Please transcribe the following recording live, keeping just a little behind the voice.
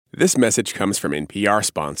This message comes from NPR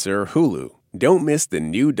sponsor Hulu. Don't miss the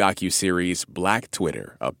new docuseries Black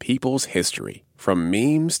Twitter, A People's History. From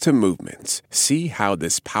memes to movements, see how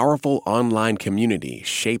this powerful online community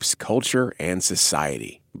shapes culture and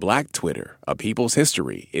society. Black Twitter, A People's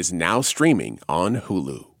History is now streaming on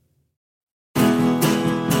Hulu.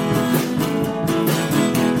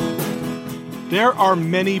 There are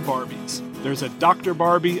many Barbies. There's a Dr.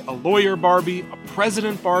 Barbie, a lawyer Barbie, a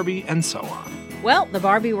president Barbie, and so on. Well, the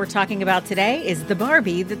Barbie we're talking about today is the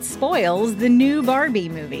Barbie that spoils the new Barbie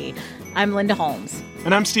movie. I'm Linda Holmes.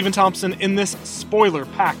 And I'm Stephen Thompson. In this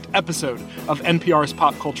spoiler-packed episode of NPR's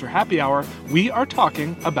Pop Culture Happy Hour, we are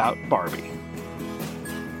talking about Barbie.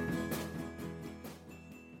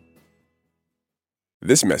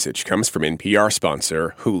 This message comes from NPR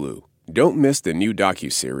sponsor Hulu. Don't miss the new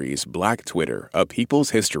docuseries Black Twitter, A People's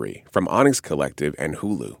History from Onyx Collective and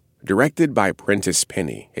Hulu. Directed by Prentice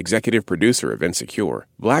Penny, executive producer of Insecure,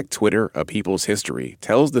 Black Twitter, A People's History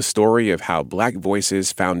tells the story of how Black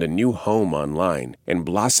voices found a new home online and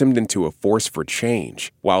blossomed into a force for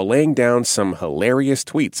change, while laying down some hilarious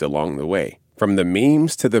tweets along the way. From the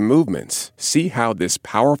memes to the movements, see how this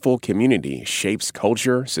powerful community shapes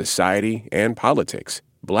culture, society, and politics.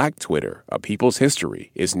 Black Twitter, A People's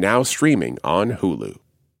History is now streaming on Hulu.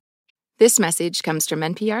 This message comes from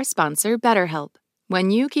NPR sponsor BetterHelp. When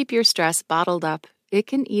you keep your stress bottled up, it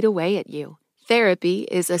can eat away at you. Therapy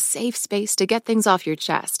is a safe space to get things off your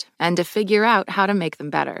chest and to figure out how to make them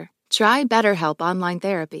better. Try BetterHelp Online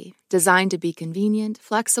Therapy, designed to be convenient,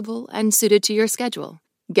 flexible, and suited to your schedule.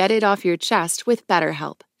 Get it off your chest with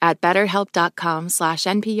BetterHelp at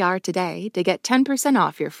betterhelp.com/NPR today to get 10%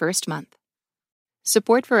 off your first month.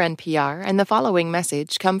 Support for NPR and the following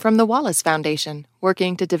message come from the Wallace Foundation,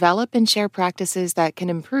 working to develop and share practices that can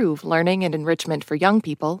improve learning and enrichment for young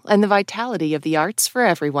people and the vitality of the arts for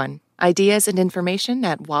everyone. Ideas and information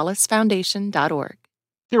at wallacefoundation.org.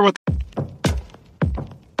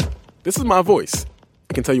 This is my voice.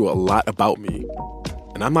 It can tell you a lot about me,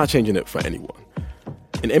 and I'm not changing it for anyone.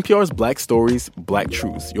 In NPR's Black Stories, Black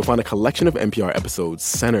Truths, you'll find a collection of NPR episodes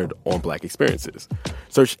centered on Black experiences.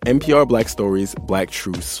 Search NPR Black Stories, Black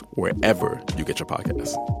Truths wherever you get your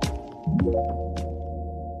podcasts.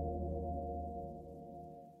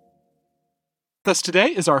 With us today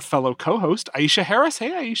is our fellow co-host, Aisha Harris. Hey,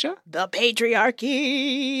 Aisha. The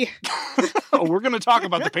patriarchy. Oh, we're going to talk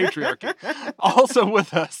about the patriarchy. Also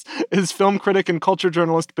with us is film critic and culture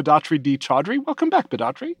journalist Bidatri D. Chaudhry. Welcome back,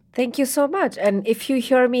 Bidatri. Thank you so much. And if you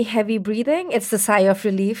hear me heavy breathing, it's the sigh of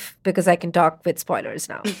relief because I can talk with spoilers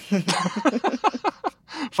now.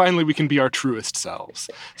 Finally, we can be our truest selves.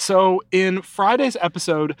 So in Friday's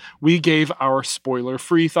episode, we gave our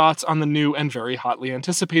spoiler-free thoughts on the new and very hotly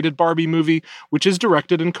anticipated Barbie movie, which is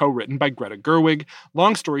directed and co-written by Greta Gerwig.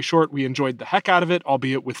 Long story short, we enjoyed the heck out of it,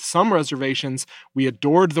 albeit with some reservations. We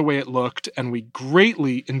adored the way it looked, and we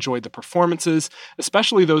greatly enjoyed the performances,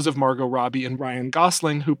 especially those of Margot Robbie and Ryan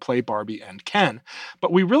Gosling, who play Barbie and Ken.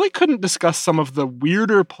 But we really couldn't discuss some of the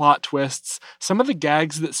weirder plot twists, some of the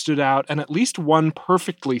gags that stood out, and at least one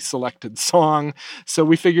perfectly selected song, so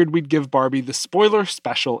we figured we'd give Barbie the spoiler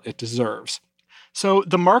special it deserves. So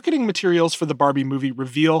the marketing materials for the Barbie movie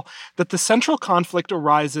reveal that the central conflict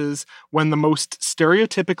arises when the most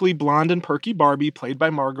stereotypically blonde and perky Barbie, played by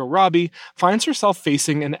Margot Robbie, finds herself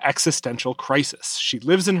facing an existential crisis. She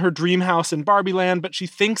lives in her dream house in Barbie Land, but she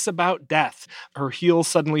thinks about death. Her heels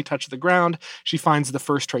suddenly touch the ground. She finds the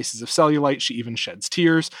first traces of cellulite. She even sheds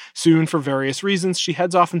tears. Soon, for various reasons, she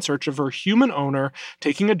heads off in search of her human owner,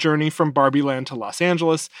 taking a journey from Barbie Land to Los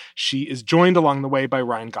Angeles. She is joined along the way by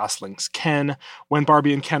Ryan Gosling's Ken. When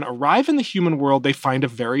Barbie and Ken arrive in the human world, they find a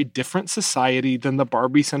very different society than the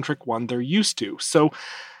Barbie-centric one they're used to. So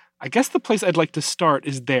I guess the place I'd like to start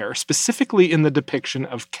is there, specifically in the depiction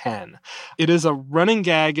of Ken. It is a running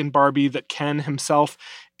gag in Barbie that Ken himself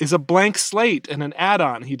is a blank slate and an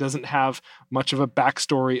add-on. He doesn't have much of a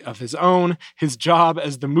backstory of his own. His job,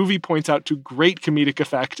 as the movie points out to great comedic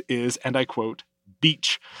effect, is, and I quote,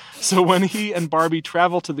 beach. So when he and Barbie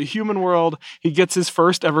travel to the human world, he gets his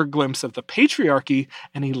first ever glimpse of the patriarchy,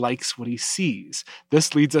 and he likes what he sees.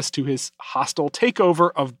 This leads us to his hostile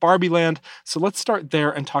takeover of Barbie Land. So let's start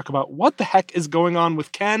there and talk about what the heck is going on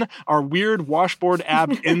with Ken, our weird washboard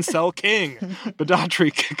ab incel king.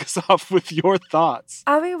 Bidatri, kick us off with your thoughts.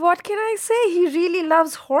 I mean, what can I say? He really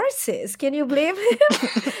loves horses. Can you blame him?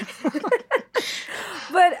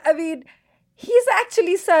 But, I mean, he's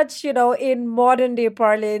actually such, in modern day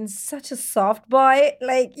parlance, such a soft boy.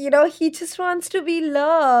 Like, he just wants to be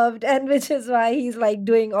loved. And which is why he's like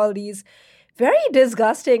doing all these very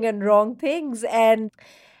disgusting and wrong things. And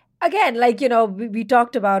again, we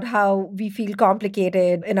talked about how we feel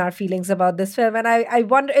complicated in our feelings about this film. And I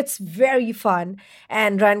wonder, it's very fun.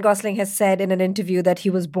 And Ryan Gosling has said in an interview that he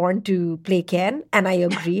was born to play Ken. And I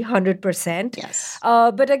agree 100%. Yes.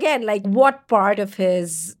 But again, what part of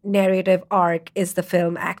his narrative arc is the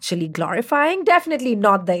film actually glorifying? Definitely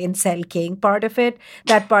not the incel king part of it.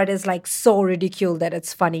 That part is so ridiculed that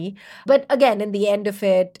it's funny. But again, in the end of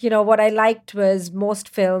it, what I liked was most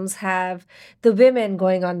films have the women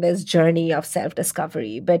going on this journey of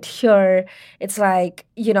self-discovery. But here, it's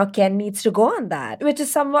Ken needs to go on that, which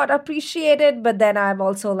is somewhat appreciated. But then I'm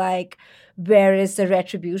also where is the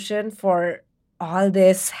retribution for all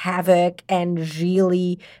this havoc and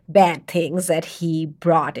really bad things that he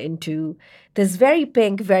brought into this very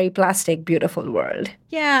pink, very plastic, beautiful world?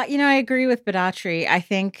 Yeah, I agree with Badatri. I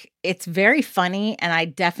think it's very funny, and I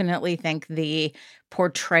definitely think the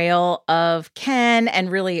portrayal of Ken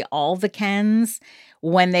and really all the Kens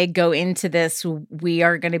when they go into this, we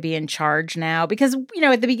are going to be in charge now. Because,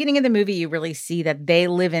 at the beginning of the movie, you really see that they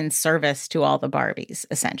live in service to all the Barbies,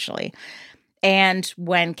 essentially. And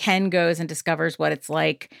when Ken goes and discovers what it's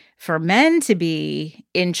like for men to be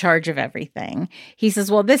in charge of everything, he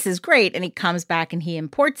says, well, this is great. And he comes back and he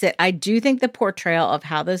imports it. I do think the portrayal of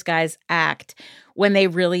how those guys act when they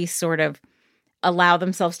really sort of allow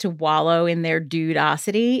themselves to wallow in their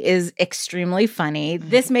dudosity is extremely funny.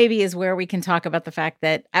 This maybe is where we can talk about the fact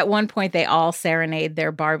that at one point they all serenade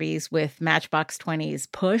their Barbies with Matchbox 20's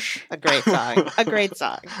Push. A great song. A great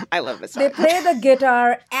song. I love this song. They play the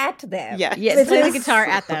guitar at them. Yeah. Yes, play the guitar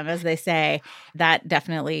at them, as they say. That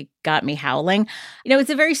definitely got me howling. It's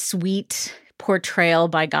a very sweet portrayal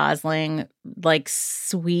by Gosling.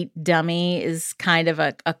 Sweet dummy is kind of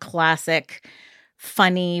a classic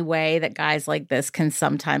funny way that guys like this can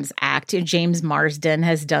sometimes act. James Marsden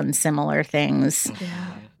has done similar things.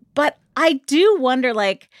 Yeah. But I do wonder,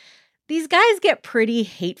 these guys get pretty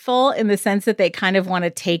hateful in the sense that they kind of want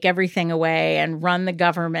to take everything away and run the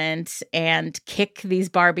government and kick these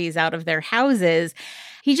Barbies out of their houses.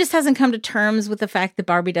 He just hasn't come to terms with the fact that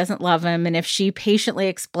Barbie doesn't love him. And if she patiently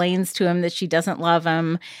explains to him that she doesn't love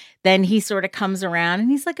him, then he sort of comes around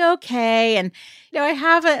and he's like, okay. And, I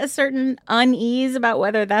have a certain unease about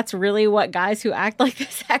whether that's really what guys who act like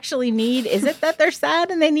this actually need. Is it that they're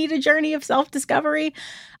sad and they need a journey of self-discovery?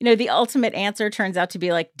 The ultimate answer turns out to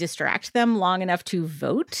be distract them long enough to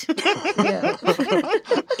vote. Yeah.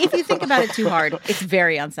 If you think about it too hard, it's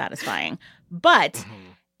very unsatisfying. But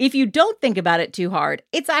if you don't think about it too hard,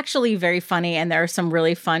 it's actually very funny, and there are some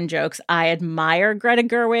really fun jokes. I admire Greta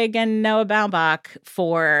Gerwig and Noah Baumbach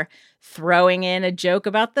for throwing in a joke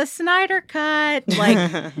about the Snyder Cut.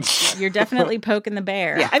 You're definitely poking the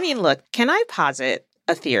bear. Yeah, I mean, look, can I posit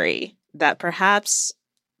a theory that perhaps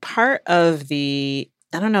part of I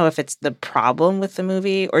don't know if it's the problem with the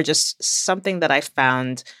movie or just something that I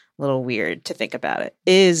found a little weird to think about it,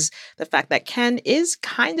 is the fact that Ken is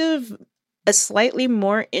kind of a slightly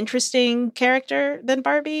more interesting character than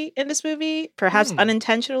Barbie in this movie, perhaps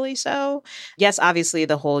unintentionally so. Yes, obviously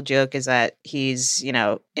the whole joke is that he's,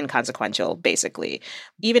 inconsequential, basically.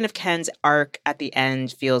 Even if Ken's arc at the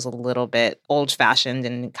end feels a little bit old-fashioned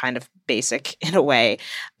and kind of basic in a way,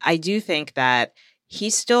 I do think that he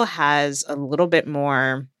still has a little bit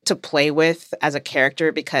more to play with as a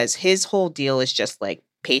character, because his whole deal is just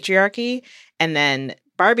patriarchy, and then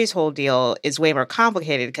Barbie's whole deal is way more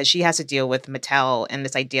complicated because she has to deal with Mattel and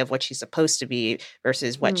this idea of what she's supposed to be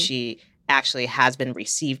versus what she actually has been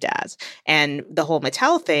received as. And the whole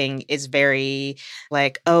Mattel thing is very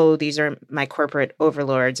oh, these are my corporate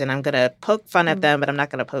overlords and I'm going to poke fun at them, but I'm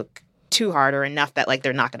not going to poke too hard or enough that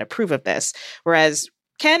they're not going to approve of this. Whereas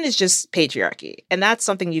Ken is just patriarchy, and that's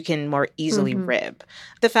something you can more easily rib.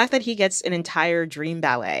 The fact that he gets an entire dream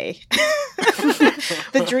ballet,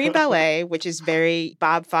 the dream ballet, which is very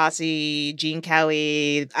Bob Fosse, Gene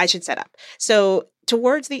Kelly, I should set up. So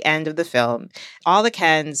towards the end of the film, all the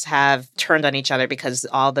Kens have turned on each other because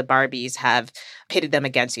all the Barbies have pitted them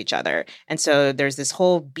against each other. And so there's this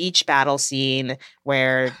whole beach battle scene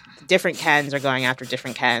where different Kens are going after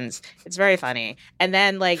different Kens. It's very funny. And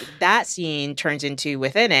then that scene turns into,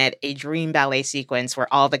 within it, a dream ballet sequence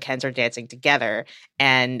where all the Kens are dancing together.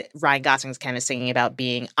 And Ryan Gosling's Ken is singing about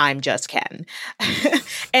being, I'm just Ken.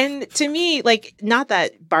 And to me, not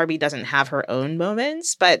that Barbie doesn't have her own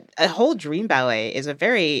moments, but a whole dream ballet is a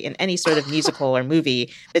very, in any sort of musical or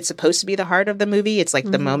movie, it's supposed to be the heart of the movie. It's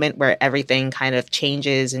the moment where everything kind of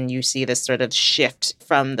changes and you see this sort of shift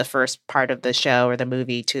from the first part of the show or the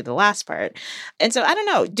movie to the last part. And so I don't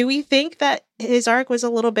know, do we think that his arc was a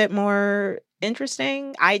little bit more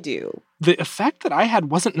interesting? I do. the effect that I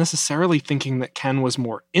had wasn't necessarily thinking that Ken was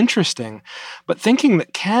more interesting, but thinking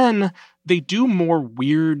that Ken, they do more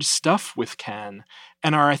weird stuff with Ken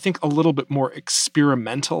and are, I think, a little bit more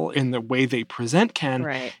experimental in the way they present Ken.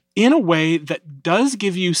 Right. In a way that does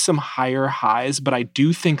give you some higher highs, but I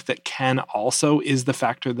do think that Ken also is the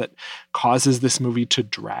factor that causes this movie to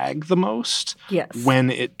drag the most when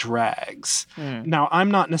it drags. Now,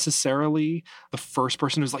 I'm not necessarily the first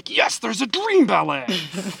person who's like, yes, there's a dream ballet.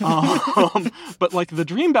 But like the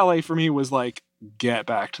dream ballet for me was like, get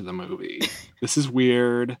back to the movie. This is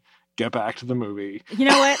weird. Get back to the movie. You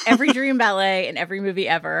know what? Every dream ballet in every movie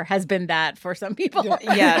ever has been that for some people.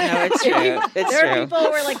 Yeah, no, it's true. There are people who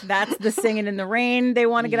are like, that's the singing in the rain. They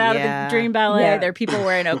want to get out of the dream ballet. Yeah. There are people who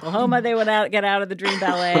are in Oklahoma. They want to get out of the dream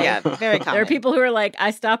ballet. Yeah, very common. There are people who are like,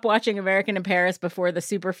 I stopped watching American in Paris before the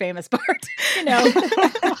super famous part. You know,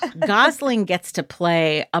 Gosling gets to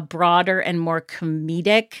play a broader and more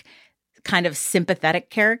comedic kind of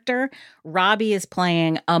sympathetic character. Robbie is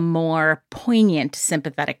playing a more poignant,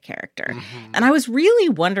 sympathetic character. And I was really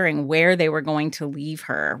wondering where they were going to leave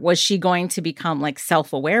her. Was she going to become like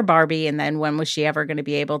self-aware Barbie? And then when was she ever going to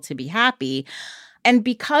be able to be happy? And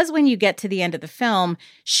because when you get to the end of the film,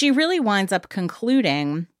 she really winds up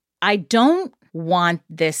concluding, I don't want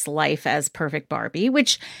this life as perfect Barbie,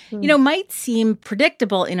 which, you know, might seem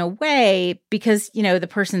predictable in a way because, you know, the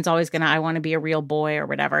person's always going to, I want to be a real boy or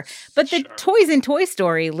whatever. But the toys in Toy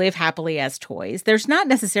Story live happily as toys. There's not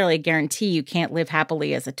necessarily a guarantee you can't live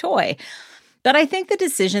happily as a toy. But I think the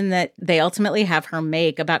decision that they ultimately have her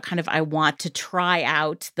make about kind of, I want to try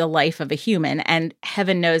out the life of a human, and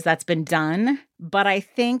heaven knows that's been done. But I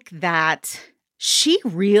think that she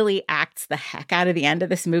really acts the heck out of the end of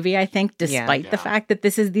this movie, I think, despite the fact that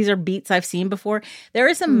these are beats I've seen before. There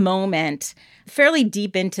is a moment fairly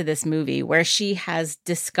deep into this movie where she has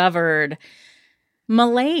discovered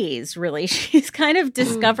malaise, really. She's kind of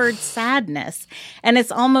discovered sadness. And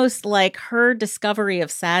it's almost like her discovery of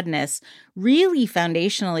sadness really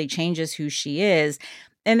foundationally changes who she is.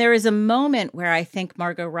 And there is a moment where I think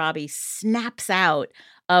Margot Robbie snaps out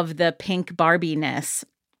of the pink Barbie-ness.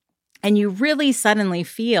 And you really suddenly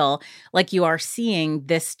feel like you are seeing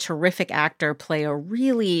this terrific actor play a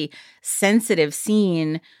really sensitive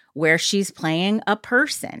scene where she's playing a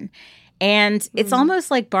person. And it's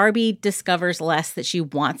almost like Barbie discovers less that she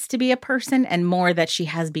wants to be a person and more that she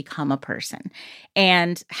has become a person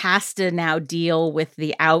and has to now deal with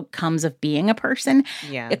the outcomes of being a person.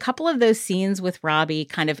 Yeah. A couple of those scenes with Robbie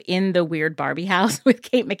kind of in the weird Barbie house with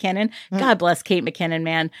Kate McKinnon. God bless Kate McKinnon,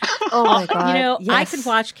 man. Oh my God. You know, I Yes. could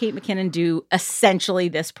watch Kate McKinnon do essentially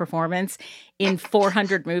this performance in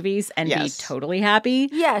 400 movies and be totally happy.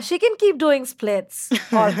 Yeah, she can keep doing splits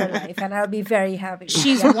all her life, and I'll be very happy.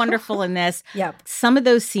 She's wonderful in this. Yep. Some of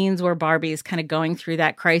those scenes where Barbie is kind of going through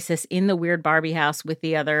that crisis in the weird Barbie house with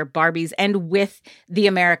the other Barbies and with the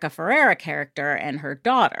America Ferrera character and her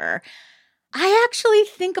daughter, I actually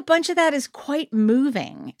think a bunch of that is quite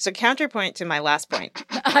moving. So counterpoint to my last point.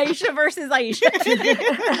 Aisha versus Aisha.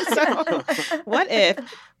 So what if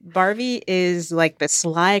Barbie is like the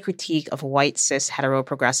sly critique of white cis hetero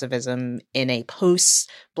progressivism in a post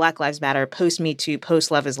Black Lives Matter, post Me Too,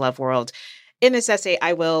 post Love is Love world? In this essay,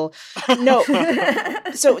 I will no.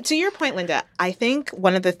 So to your point, Linda, I think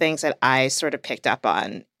one of the things that I sort of picked up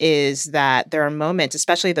on is that there are moments,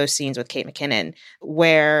 especially those scenes with Kate McKinnon,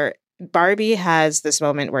 where Barbie has this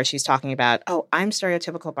moment where she's talking about, oh, I'm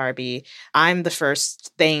stereotypical Barbie. I'm the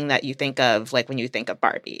first thing that you think of, like when you think of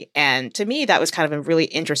Barbie. And to me, that was kind of a really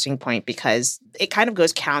interesting point because it kind of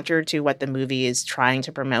goes counter to what the movie is trying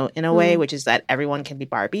to promote in a way, which is that everyone can be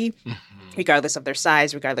Barbie, regardless of their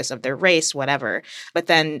size, regardless of their race, whatever. But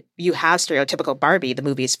then you have stereotypical Barbie. The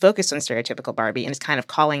movie is focused on stereotypical Barbie and it's kind of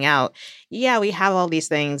calling out, yeah, we have all these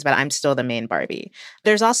things, but I'm still the main Barbie.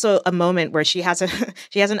 There's also a moment where she has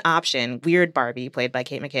an option. Weird Barbie, played by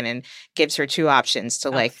Kate McKinnon, gives her two options to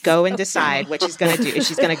like go and decide what she's going to do. If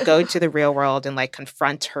she's going to go to the real world and like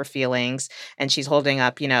confront her feelings, and she's holding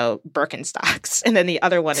up, you know, Birkenstocks, and then the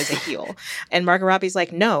other one is a heel. And Margot Robbie's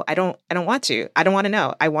like, no, I don't want to. I don't want to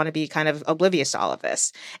know. I want to be kind of oblivious to all of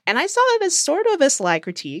this. And I saw it as sort of a sly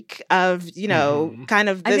critique of, you know, kind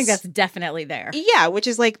of this, I think that's definitely there. Yeah, which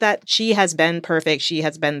is like that she has been perfect. She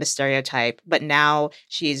has been the stereotype, but now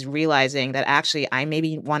she's realizing that actually I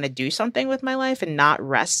maybe want to do something with my life and not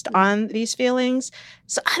rest on these feelings.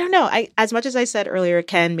 So I don't know. As much as I said earlier,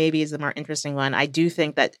 Ken maybe is the more interesting one. I do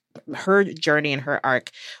think that her journey and her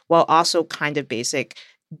arc, while also kind of basic,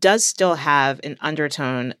 does still have an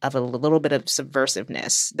undertone of a little bit of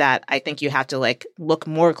subversiveness that I think you have to like look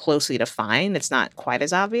more closely to find. It's not quite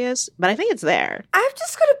as obvious, but I think it's there. I'm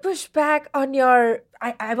just going to push back on your.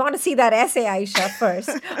 I want to see that essay, Aisha, first.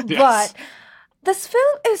 Yes. But this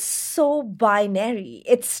film is so binary.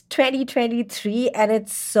 It's 2023 and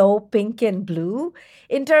it's so pink and blue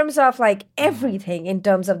in terms of like everything, in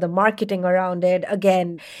terms of the marketing around it.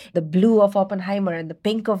 Again, the blue of Oppenheimer and the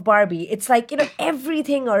pink of Barbie. It's like, you know,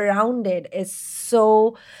 everything around it is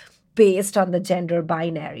so based on the gender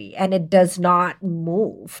binary and it does not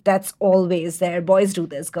move. That's always there. Boys do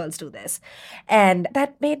this, girls do this. And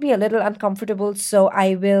that made me a little uncomfortable. So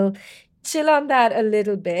I will chill on that a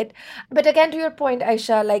little bit. But again, to your point,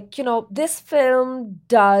 Aisha, like, you know, this film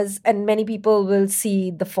does, and many people will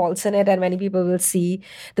see the faults in it and many people will see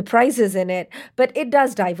the prizes in it, but it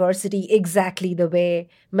does diversity exactly the way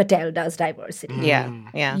Mattel does diversity. Yeah.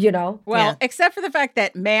 Yeah. You know? Well, Yeah. except for the fact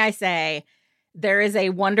that, may I say, there is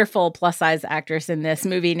a wonderful plus-size actress in this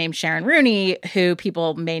movie named Sharon Rooney, who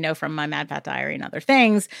people may know from My Mad Fat Diary and other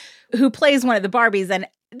things, who plays one of the Barbies. And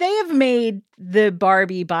they have made the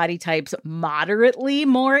Barbie body types moderately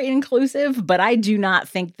more inclusive, but I do not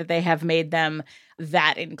think that they have made them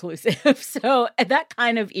that inclusive. So that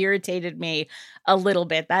kind of irritated me a little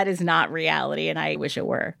bit. That is not reality, and I wish it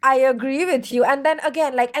were. I agree with you. And then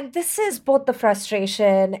again, like, and this is both the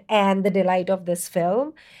frustration and the delight of this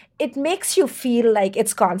film. It makes you feel like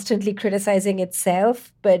it's constantly criticizing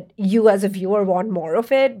itself, but you as a viewer want more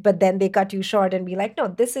of it. But then they cut you short and be like, no,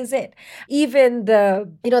 this is it. Even the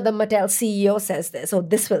Mattel CEO says this, oh,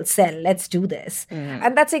 this will sell. Let's do this.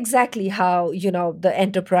 And that's exactly how, the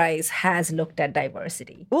enterprise has looked at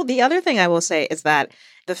diversity. Well, the other thing I will say is that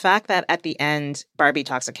the fact that at the end, Barbie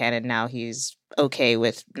talks to Ken and now he's okay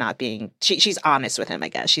with not being, she's honest with him, I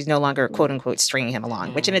guess. She's no longer, quote unquote, stringing him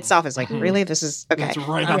along, which in itself is like, really? This is, okay. It's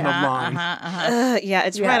right on the line. Yeah,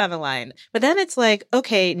 it's right on the line. But then it's like,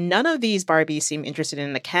 okay, none of these Barbies seem interested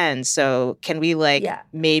in the Ken. So can we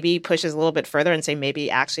maybe push this a little bit further and say maybe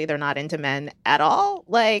actually they're not into men at all?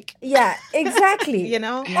 Like, yeah, exactly.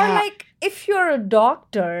 Or like, if you're a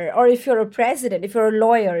doctor or if you're a president, if you're a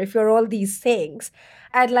lawyer, if you're all these things,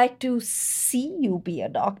 I'd like to see you be a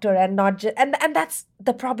doctor and not just... And that's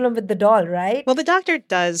the problem with the doll, right? Well, the doctor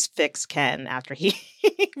does fix Ken after he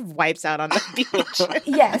wipes out on the beach.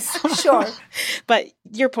 Yes, sure. But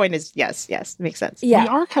your point is, yes, makes sense. Yeah. We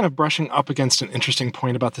are kind of brushing up against an interesting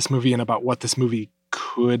point about this movie and about what this movie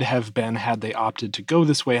could have been had they opted to go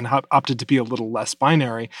this way and opted to be a little less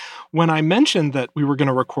binary. When I mentioned that we were going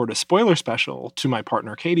to record a spoiler special to my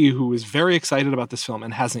partner, Katie, who was very excited about this film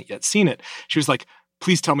and hasn't yet seen it, she was like,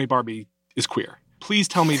 please tell me Barbie is queer. Please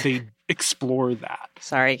tell me they explore that.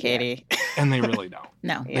 Sorry, Katie. And they really don't.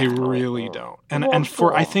 No. They really don't. And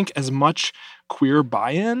for, I think, as much queer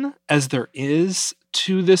buy-in as there is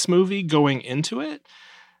to this movie going into it,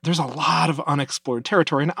 there's a lot of unexplored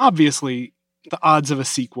territory. And obviously, the odds of a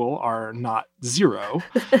sequel are not zero.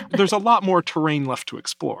 There's a lot more terrain left to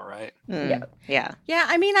explore, right? Yeah. Yeah,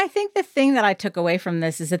 I mean, I think the thing that I took away from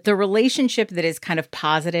this is that the relationship that is kind of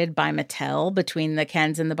posited by Mattel between the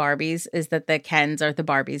Kens and the Barbies is that the Kens are the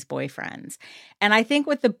Barbies' boyfriends. And I think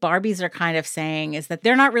what the Barbies are kind of saying is that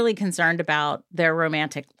they're not really concerned about their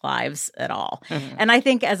romantic lives at all. Mm-hmm. And I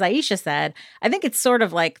think, as Aisha said, I think it's sort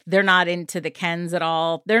of like they're not into the Kens at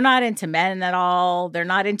all. They're not into men at all. They're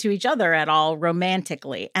not into each other at all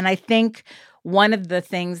romantically. And I think one of the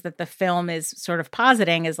things that the film is sort of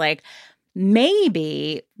positing is like,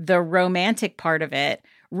 maybe the romantic part of it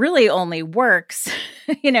really only works,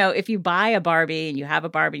 if you buy a Barbie and you have a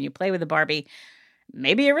Barbie and you play with a Barbie,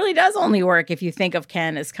 maybe it really does only work if you think of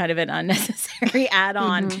Ken as kind of an unnecessary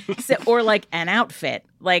add-on or like an outfit.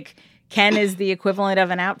 Like Ken is the equivalent of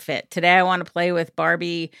an outfit. Today I want to play with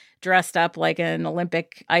Barbie dressed up like an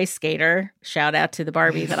Olympic ice skater. Shout out to the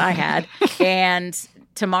Barbie that I had. And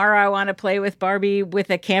tomorrow I want to play with Barbie with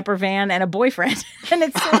a camper van and a boyfriend. And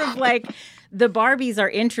it's sort of like the Barbies are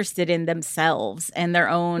interested in themselves and their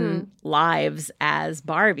own lives as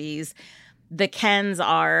Barbies. The Kens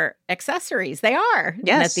are accessories. They are.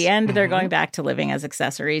 Yes. And at the end, they're going back to living as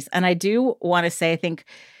accessories. And I do want to say, I think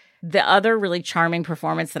the other really charming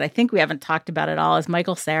performance that I think we haven't talked about at all is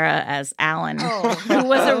Michael Cera as Alan, who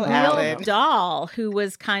was a real Alan. doll, who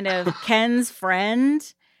was kind of Ken's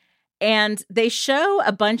friend. And they show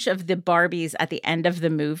a bunch of the Barbies at the end of the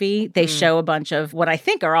movie. They show a bunch of what I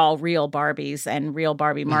think are all real Barbies and real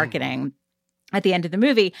Barbie marketing at the end of the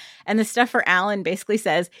movie. And the stuff for Alan basically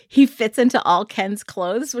says he fits into all Ken's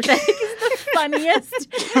clothes, which I think is the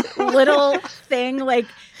funniest little thing. Like,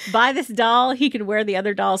 buy this doll, he can wear the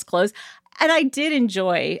other doll's clothes. And I did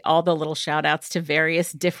enjoy all the little shout outs to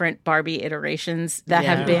various different Barbie iterations that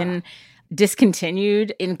have been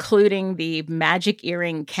discontinued, including the magic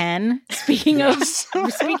earring Ken. Speaking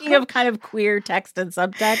of kind of queer text and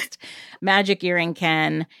subtext, magic earring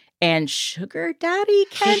Ken and Sugar Daddy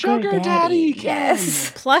Ken. Sugar Daddy Ken.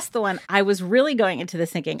 Yes. Plus the one, I was really going into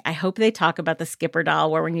this thinking, I hope they talk about the Skipper doll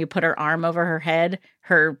where when you put her arm over her head,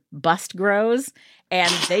 her bust grows. And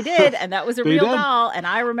they did, and that was a real doll, and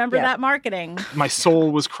I remember that marketing. My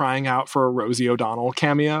soul was crying out for a Rosie O'Donnell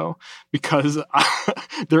cameo because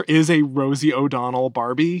there is a Rosie O'Donnell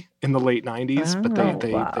Barbie in the late 90s, but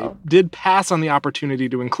they did pass on the opportunity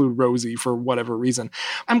to include Rosie for whatever reason.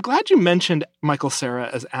 I'm glad you mentioned Michael Cera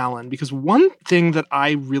as Alan, because one thing that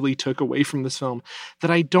I really took away from this film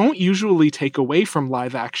that I don't usually take away from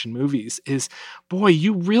live action movies is, boy,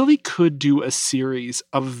 you really could do a series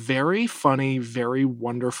of very funny, very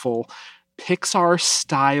wonderful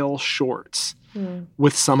Pixar-style shorts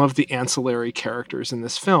with some of the ancillary characters in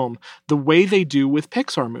this film, the way they do with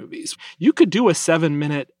Pixar movies. You could do a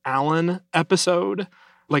 7-minute Alan episode,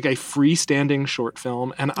 like a freestanding short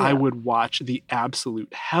film, and I would watch the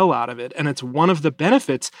absolute hell out of it. And it's one of the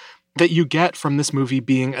benefits that you get from this movie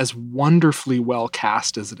being as wonderfully well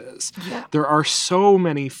cast as it is. Yeah. There are so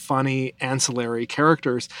many funny ancillary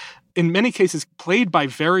characters, in many cases played by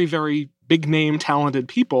very, very big-name, talented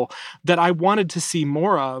people that I wanted to see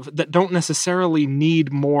more of that don't necessarily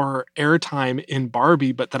need more airtime in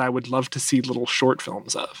Barbie, but that I would love to see little short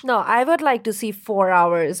films of. No, I would like to see 4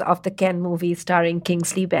 hours of the Ken movie starring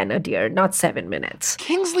Kingsley Ben-Adir, not 7 minutes.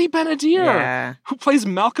 Kingsley Ben-Adir, who plays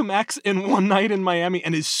Malcolm X in One Night in Miami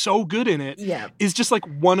and is so good in it, is just like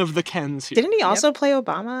one of the Kens here. Didn't he also play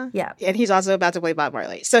Obama? Yeah. And he's also about to play Bob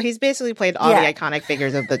Marley. So he's basically played all the iconic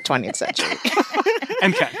figures of the 20th century.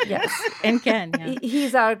 And Ken. Yes. And Ken, yeah.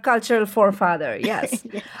 He's our cultural forefather, yes.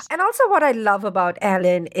 And also what I love about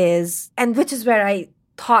Alan is, and which is where I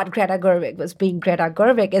thought Greta Gerwig was being Greta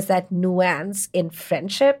Gerwig, is that nuance in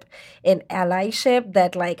friendship, in allyship,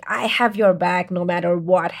 that like, I have your back no matter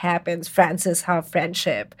what happens, Francis have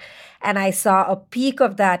friendship. And I saw a peak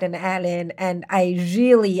of that in Alan, and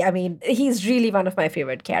he's really one of my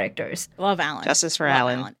favorite characters. Love Alan. Justice for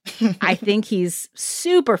Alan. I think he's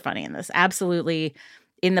super funny in this. Absolutely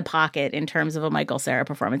in the pocket in terms of a Michael Cera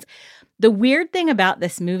performance. The weird thing about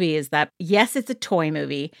this movie is that, yes, it's a toy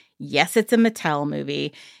movie. Yes, it's a Mattel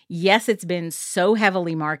movie. Yes, it's been so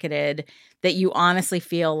heavily marketed that you honestly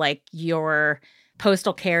feel like your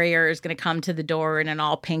postal carrier is going to come to the door in an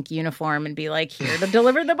all pink uniform and be like, here to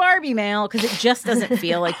deliver the Barbie mail, because it just doesn't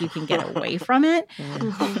feel like you can get away from it.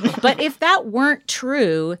 But if that weren't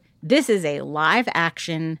true, this is a live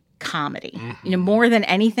action comedy. You know, more than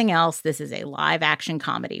anything else, this is a live action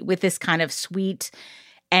comedy with this kind of sweet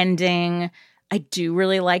ending. I do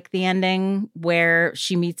really like the ending where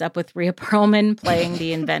she meets up with Rhea Perlman playing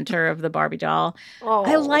the inventor of the Barbie doll.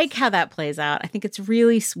 I like how that plays out. I think it's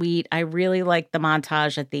really sweet. I really like the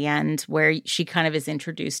montage at the end where she kind of is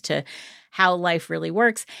introduced to how life really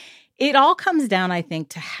works. It all comes down, I think,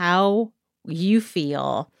 to how you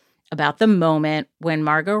feel about the moment when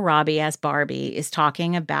Margot Robbie as Barbie is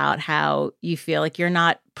talking about how you feel like you're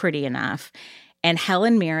not pretty enough. And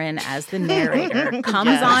Helen Mirren, as the narrator,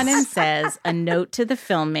 comes on and says, a note to the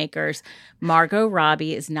filmmakers, Margot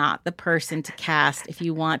Robbie is not the person to cast if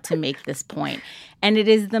you want to make this point. And it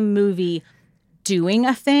is the movie doing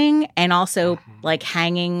a thing and also like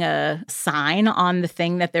hanging a sign on the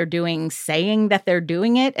thing that they're doing, saying that they're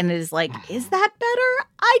doing it. And it is like, is that better?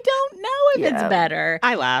 I don't know if it's better.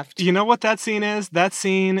 I laughed. You know what that scene is? That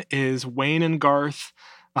scene is Wayne and Garth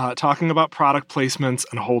talking about product placements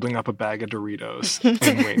and holding up a bag of Doritos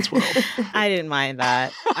in Wayne's World. I didn't mind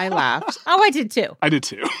that. I laughed. Oh, I did too. I did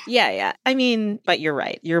too. Yeah. I mean, but you're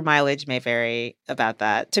right. Your mileage may vary about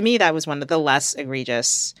that. To me, that was one of the less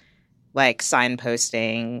egregious, like,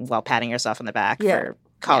 signposting while patting yourself on the back for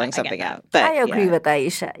calling something out. But I agree with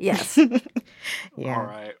Aisha. Yes. All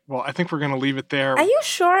right. Well, I think we're going to leave it there. Are you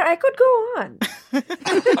sure? I could go on.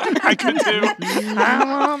 I could too. I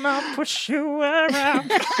wanna push you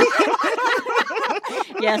around.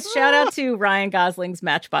 Yes, shout out to Ryan Gosling's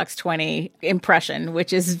Matchbox 20 impression,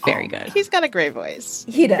 which is very good. He's got a great voice.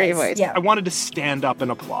 He does. Great voice. Yeah. I wanted to stand up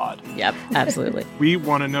and applaud. Yep, absolutely. We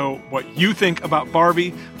want to know what you think about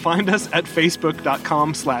Barbie. Find us at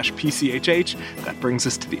facebook.com/PCHH. That brings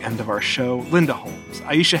us to the end of our show. Linda Holmes,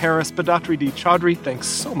 Aisha Harris, Badatri D. Chaudhry, thanks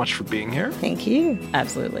so much for being here. Thank you.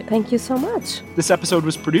 Absolutely. Thank you so much. This episode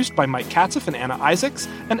was produced by Mike Katzoff and Anna Isaacs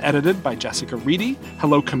and edited by Jessica Reedy.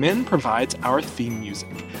 Hello Come In provides our theme music.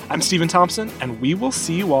 I'm Stephen Thompson, and we will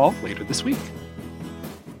see you all later this week.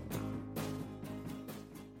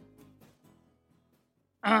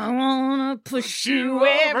 push you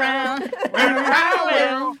around. When I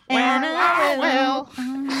will, when I will.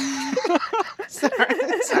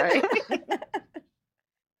 Sorry.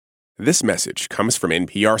 This message comes from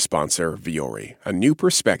NPR sponsor Vuori, a new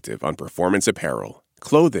perspective on performance apparel.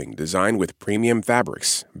 Clothing designed with premium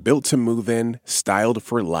fabrics, built to move in, styled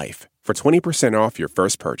for life. For 20% off your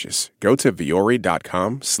first purchase, go to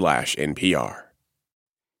vuori.com/NPR.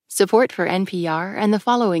 Support for NPR and the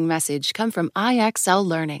following message come from IXL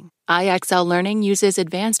Learning. IXL Learning uses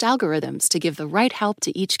advanced algorithms to give the right help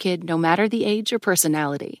to each kid no matter the age or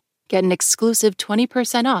personality. Get an exclusive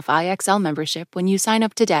 20% off IXL membership when you sign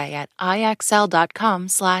up today at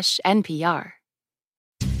IXL.com/NPR.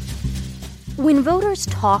 When voters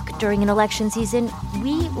talk during an election season,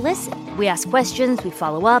 we listen. We ask questions, we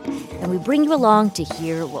follow up, and we bring you along to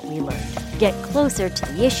hear what we learned. Get closer to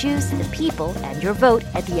the issues, the people, and your vote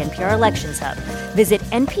at the NPR Elections Hub. Visit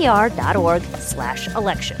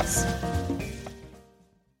npr.org/elections.